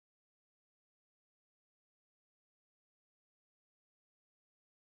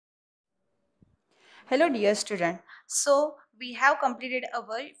Hello dear student. So we have completed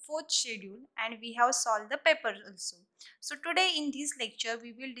our fourth schedule and we have solved the paper also. So today in this lecture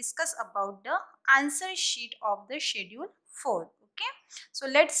we will discuss about the answer sheet of the schedule 4. Okay. So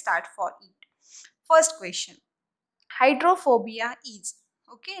let's start for it. First question. Hydrophobia is.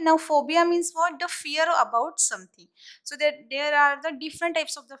 Okay, now phobia means what? The fear about something. So there are the different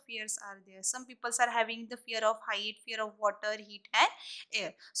types of the fears are there. Some people are having the fear of height, fear of water, heat and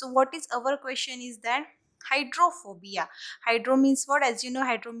air. So what is our question is that hydrophobia. Hydro means what? As you know,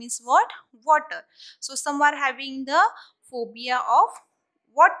 hydro means what? Water. So some are having the phobia of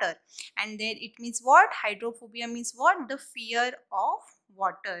water, and then it means what? Hydrophobia means what? The fear of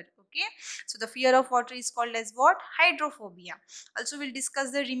water. Okay, so the fear of water is called as what? Hydrophobia. Also we'll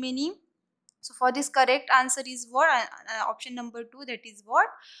discuss the remaining. So for this correct answer is what? Option number 2, that is what?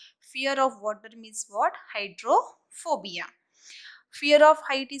 Fear of water means what? Hydrophobia. Fear of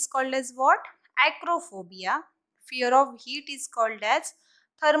height is called as what? Acrophobia. Fear of heat is called as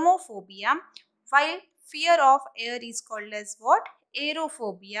thermophobia, while fear of air is called as what?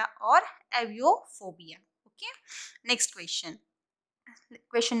 Aerophobia or aviophobia. Okay, next question.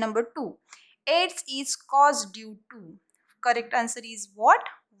 Question number 2. AIDS is caused due to. Correct answer is what?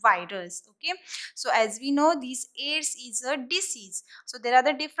 Virus. Okay, so as we know, this AIDS is a disease. So there are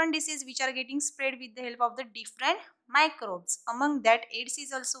the different diseases which are getting spread with the help of the different microbes. Among that, AIDS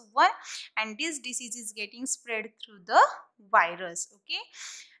is also one, and this disease is getting spread through the virus. Okay,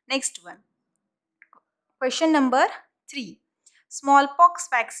 next one. Question number 3. Smallpox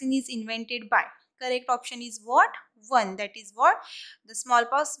vaccine is invented by. Correct option is what? 1. That is what? The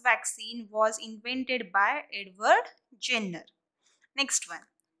smallpox vaccine was invented by Edward Jenner. Next one.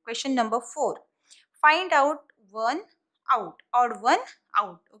 Question number 4. Find out one out. Odd one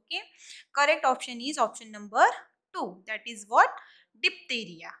out. Okay. Correct option is option number 2. That is what?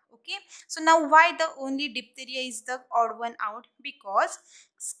 Diphtheria. Okay. So now why the only diphtheria is the odd one out? Because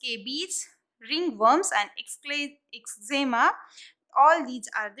scabies, ringworms and eczema, all these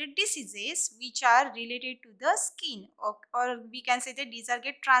are the diseases which are related to the skin, or we can say that these are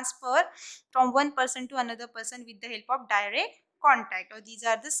get transferred from one person to another person with the help of direct contact, or these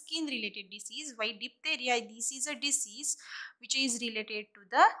are the skin related disease. While diphtheria, this is a disease which is related to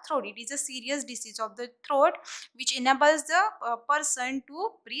the throat. It is a serious disease of the throat which enables the person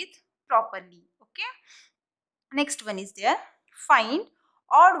to breathe properly. Okay, next one is there. Find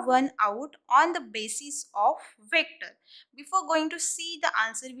odd one out on the basis of vector. Before going to see the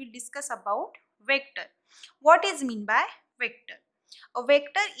answer, we'll discuss about vector. What is mean by vector? A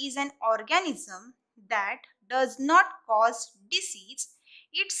vector is an organism that does not cause disease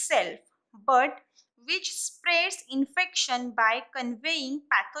itself, but which spreads infection by conveying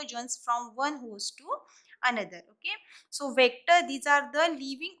pathogens from one host to another. Okay, so vector, these are the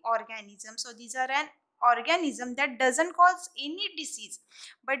living organisms. So these are an organism that doesn't cause any disease,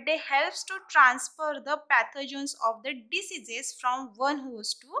 but they helps to transfer the pathogens of the diseases from one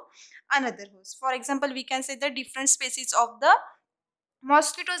host to another host. For example, we can say the different species of the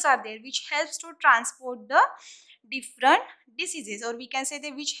mosquitoes are there which helps to transport the different diseases, or we can say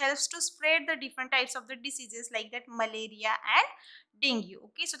that which helps to spread the different types of the diseases like that malaria and dengue.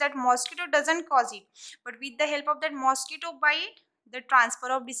 Okay, so that mosquito doesn't cause it, but with the help of that mosquito bite, the transfer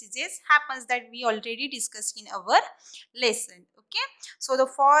of diseases happens, that we already discussed in our lesson. Okay, so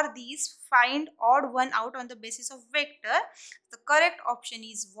for these find odd one out on the basis of vector, the correct option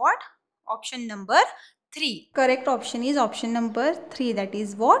is what? Option number 3. Correct option is option number 3, that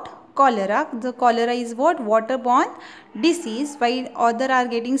is what? Cholera. The cholera is what? Waterborne disease, while other are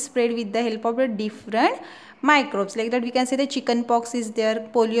getting spread with the help of the different microbes. Like that we can say the chicken pox is there,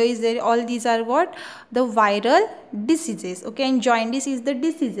 polio is there, all these are what? The viral diseases. Okay, and jaundice is the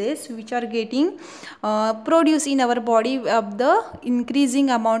diseases which are getting produced in our body of the increasing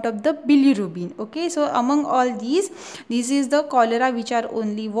amount of the bilirubin. Okay, so among all these, this is the cholera which are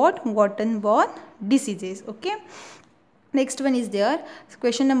only what? Waterborne diseases. Okay, next one is there.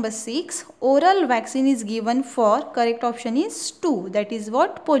 Question number 6. Oral vaccine is given for. Correct option is 2. That is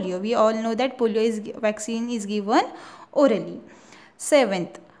what? Polio. We all know that polio vaccine is given orally.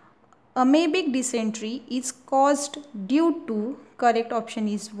 7th. Amoebic dysentery is caused due to. Correct option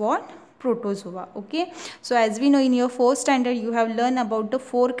is what? Protozoa. Okay, so as we know, in your 4th standard you have learned about the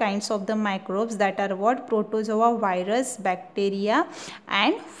 4 kinds of the microbes, that are what? Protozoa, virus, bacteria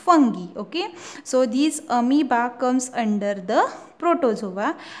and fungi. Okay, so these amoeba comes under the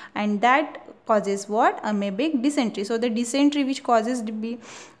protozoa, and that causes what? Amoebic dysentery. So the dysentery which causes to be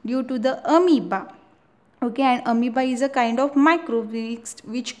due to the amoeba. Okay, and amoeba is a kind of microbe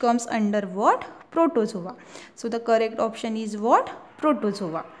which comes under what? Protozoa. So the correct option is what?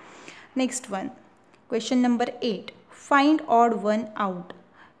 Protozoa. Next one. Question number 8. Find odd one out.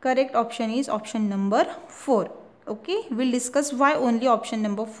 Correct option is option number 4. Okay, we'll discuss why only option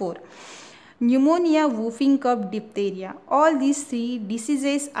number 4. Pneumonia, whooping cough, diphtheria. All these three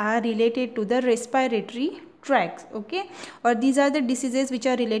diseases are related to the respiratory tracts. Okay, or these are the diseases which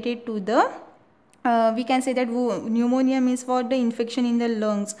are related to the we can say that pneumonia means for the infection in the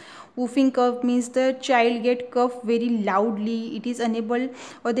lungs. Whooping cough means the child get cough very loudly, it is unable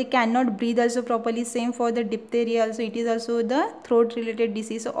or they cannot breathe also properly. Same for the diphtheria also, it is also the throat related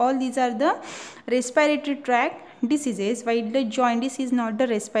disease. So all these are the respiratory tract diseases, while the jaundice is not the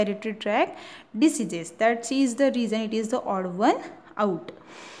respiratory tract diseases. That is the reason it is the odd one out.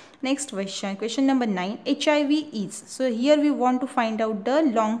 Next question, question number 9. HIV is. So here we want to find out the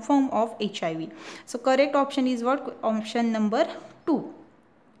long form of HIV. So correct option is what? Option number 2.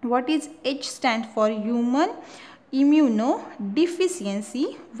 What is H stand for? Human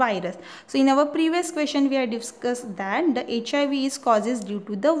immunodeficiency virus. So in our previous question we had discussed that the HIV is causes due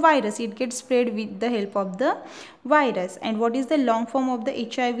to the virus. It gets spread with the help of the virus. And what is the long form of the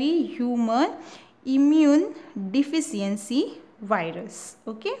HIV? Human immune deficiency virus.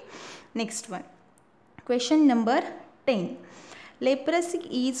 Okay, next one, question number 10. Leprosy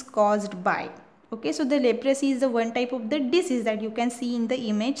is caused by. Okay, so the leprosy is the one type of the disease that you can see in the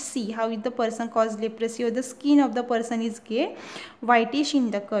image. See how the person caused leprosy, or the skin of the person is gray whitish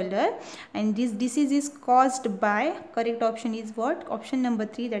in the color, and this disease is caused by, correct option is what? Option number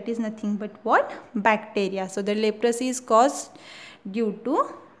 3, that is nothing but what? Bacteria. So the leprosy is caused due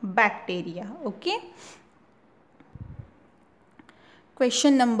to bacteria. Okay.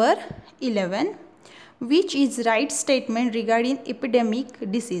 Question number 11. Which is right statement regarding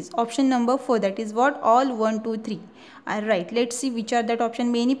epidemic disease? Option number 4, that is what? All 1, 2, 3 are right. Let's see which are that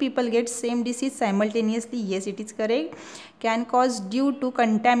option. Many people get same disease simultaneously. Yes, it is correct. Can cause due to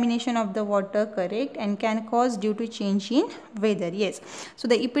contamination of the water. Correct. And can cause due to change in weather. Yes. So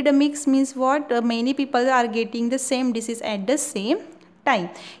the epidemics means what? Many people are getting the same disease at the same time.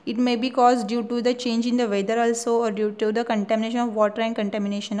 It may be caused due to the change in the weather also, or due to the contamination of water and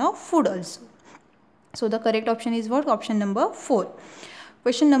contamination of food also. So the correct option is what? Option number 4.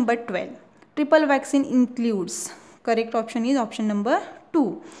 Question number 12. Triple vaccine includes. Correct option is option number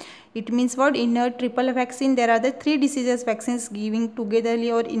 2. It means what? In a triple vaccine there are the 3 diseases vaccines giving togetherly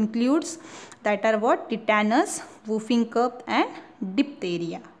or includes, that are what? Tetanus, whooping cough and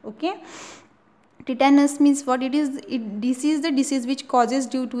diphtheria. Okay. Tetanus means what? This is the disease which causes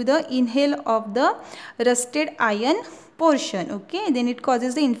due to the inhale of the rusted iron portion. Okay, then it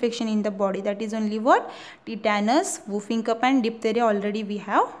causes the infection in the body. That is only what? Tetanus, whooping cough and diphtheria already we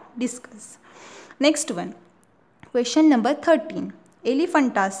have discussed. Next one, question number 13.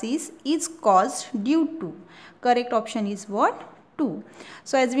 Elephantiasis is caused due to. Correct option is what? 2.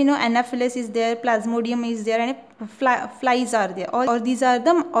 So as we know, Anopheles is there, Plasmodium is there, and flies are there. Or these are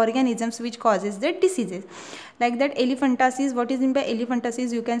the organisms which causes the diseases. Like that, elephantiasis. What is meant by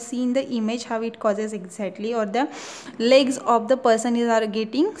elephantiasis? You can see in the image how it causes exactly. Or the legs of the person are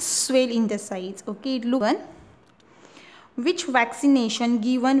getting swell in the sides. Okay, it looks. Which vaccination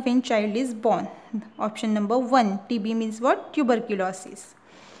given when child is born? Option number 1. TB means what? Tuberculosis.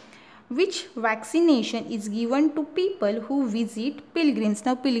 Which vaccination is given to people who visit pilgrims?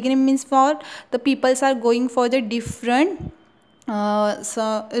 Now pilgrim means for the peoples are going for the different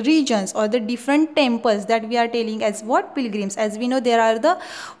regions or the different temples, that we are telling as what? Pilgrims. As we know, there are the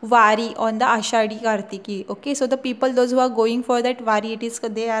Vari on the Ashadi Kartiki. Okay, so the people, those who are going for that Vari,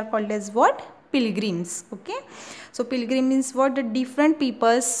 they are called as what? Pilgrims. Okay, so pilgrim means what? The different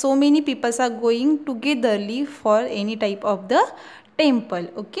peoples, so many peoples are going togetherly for any type of the temple.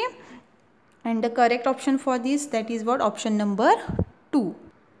 Okay, and the correct option for this, that is what? Option number 2.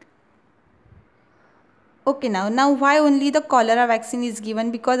 Okay, now why only the cholera vaccine is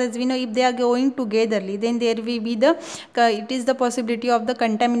given? Because as we know, if they are going togetherly, then there will be it is the possibility of the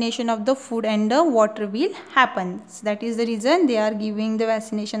contamination of the food and the water will happen. So that is the reason they are giving the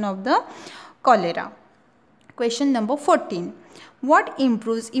vaccination of the cholera. Question number 14. What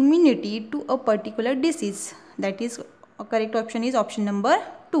improves immunity to a particular disease? That is, correct option is option number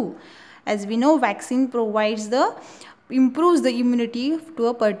 2. As we know, vaccine improves the immunity to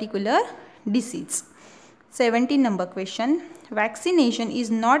a particular disease. 17 number question. Vaccination is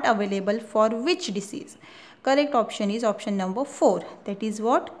not available for which disease? Correct option is option number 4. That is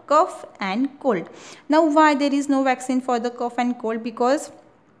what? Cough and cold. Now why there is no vaccine for the cough and cold? Because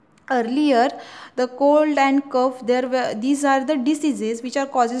earlier the cold and cough, these are the diseases which are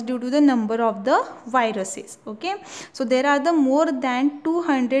causes due to the number of the viruses. Okay, so there are the more than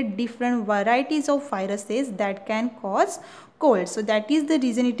 200 different varieties of viruses that can cause cold. So that is the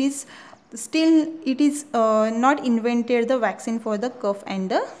reason it is Still it is not invented the vaccine for the cough and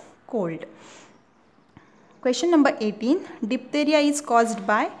the cold. Question number 18. Diphtheria is caused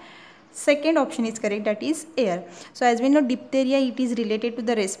by, second option is correct, that is air. So as we know, diphtheria, it is related to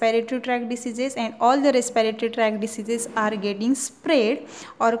the respiratory tract diseases, and all the respiratory tract diseases are getting spread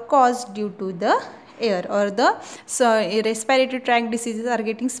or caused due to the air, or the respiratory tract diseases are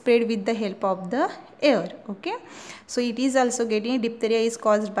getting spread with the help of the air. Okay, so it is also getting, diphtheria is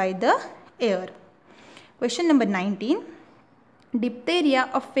caused by the air. Question number 19. Diphtheria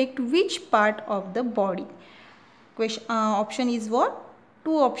affect which part of the body? Question option is what?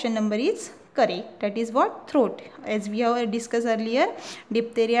 Two option number is correct, that is what? Throat. As we have discussed earlier,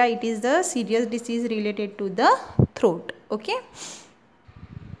 diphtheria, it is the serious disease related to the throat. Okay.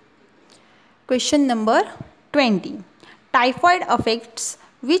 Question number 20. Typhoid affects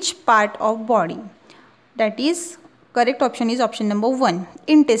which part of body? That is, correct option is option number 1,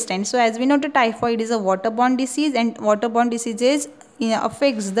 intestine. So as we know, the typhoid is a waterborne disease, and waterborne diseases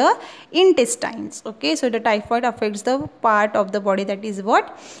affects the intestines. Okay, so the typhoid affects the part of the body, that is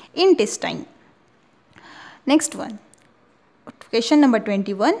what? Intestine. Next one. Question number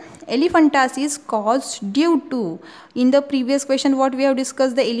 21. Elephantiasis caused due to, in the previous question what we have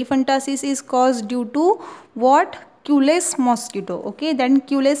discussed, the elephantiasis is caused due to what? Culex mosquito. Okay, then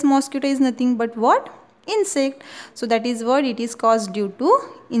Culex mosquito is nothing but what? Insect. So that is what? It is caused due to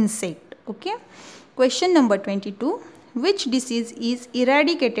insect. Okay. Question number 22. Which disease is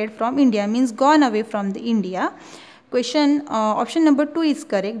eradicated from India, means gone away from the India? Question option number 2 is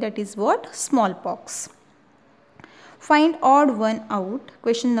correct, that is what? Smallpox. Find odd one out.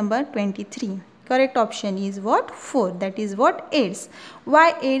 Question number 23. Correct option is what? 4, that is what? AIDS.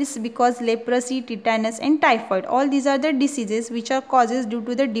 Why AIDS? Because leprosy, tetanus and typhoid, all these are the diseases which are causes due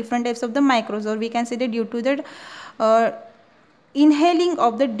to the different types of the microbes, or we can say that due to the inhaling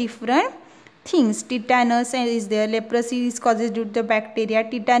of the different things. Tetanus is there, leprosy is causes due to the bacteria,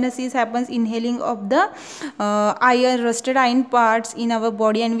 tetanus is happens inhaling of the iron, rusted iron parts in our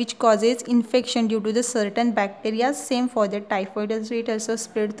body, and which causes infection due to the certain bacteria. Same for the typhoid also, it also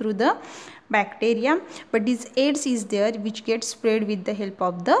spread through the bacteria, but this AIDS is there which gets spread with the help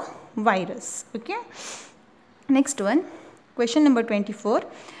of the virus. Okay, next one. Question number 24.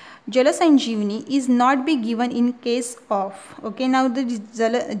 Jalasanjeevani is not be given in case of. Okay, now the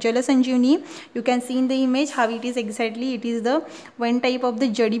Jalasanjeevani, you can see in the image how it is exactly. It is the one type of the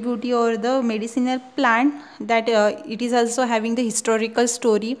jadi buti or the medicinal plant that it is also having the historical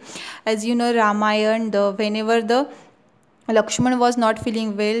story. As you know, Ramayana, whenever the Lakshman was not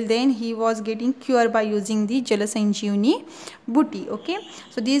feeling well, then he was getting cured by using the Jalasanjeevani buti. Okay,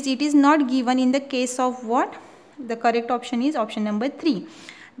 so this, it is not given in the case of what? The correct option is option number 3.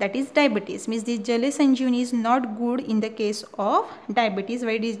 That is diabetes, means the Jalasanjeevani is not good in the case of diabetes,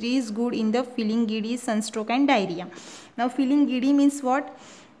 but it is good in the feeling giddy, sunstroke and diarrhea. Now feeling giddy means what?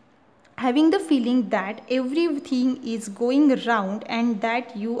 Having the feeling that everything is going round and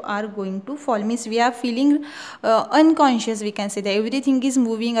that you are going to fall, means we are feeling unconscious, we can say that everything is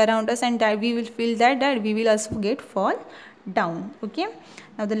moving around us, and that we will feel that we will also get fall down. Okay,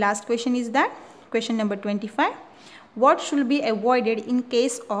 now the last question is that question number 25. What should be avoided in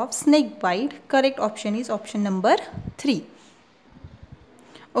case of snake bite? Correct option is option number 3.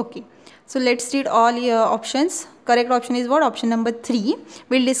 Okay, so let's read all your options. Correct option is what? Option number 3.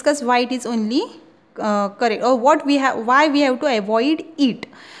 We'll discuss why it is only correct, or what we have, why we have to avoid it.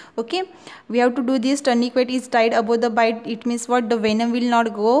 Okay, we have to do this. Tourniquet is tied above the bite. It means what? The venom will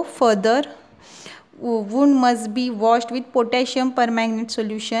not go further. Wound must be washed with potassium permanganate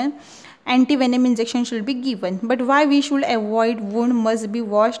solution. Anti-venom injection should be given. But why we should avoid wound must be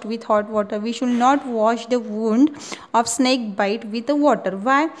washed with hot water? We should not wash the wound of snake bite with the water.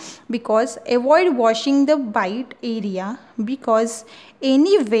 Why? Because avoid washing the bite area, because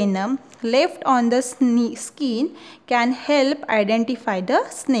any venom left on the skin can help identify the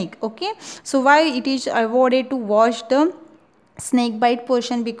snake. Okay, so why it is avoided to wash the snake bite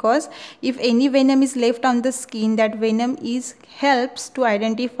portion? Because if any venom is left on the skin, that venom is helps to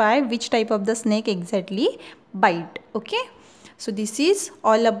identify which type of the snake exactly bite. Okay, so this is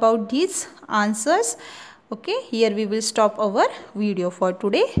all about these answers. Okay, here we will stop our video for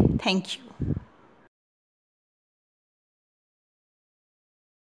today. Thank you.